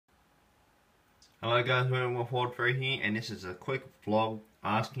Hello guys, welcome to Ford 3 here, and this is a quick vlog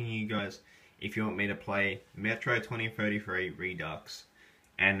asking you guys if you want me to play Metro 2033 Redux.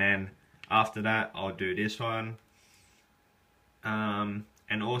 And then after that I'll do this one. And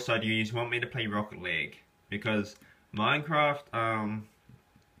also, do you want me to play Rocket League? Because Minecraft, I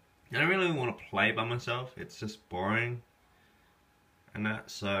don't really want to play by myself, it's just boring. And that,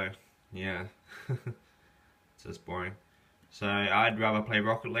 so yeah. It's just boring. So I'd rather play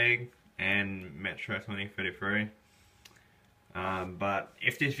Rocket League and Metro 2033. But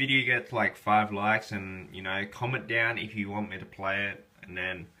if this video gets like 5 likes, and comment down if you want me to play it, and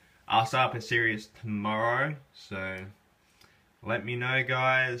then I'll start up a series tomorrow. So let me know,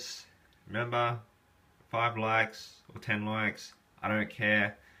 guys. Remember, 5 likes or 10 likes, I don't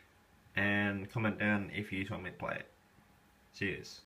care, and comment down if you want me to play it. Cheers.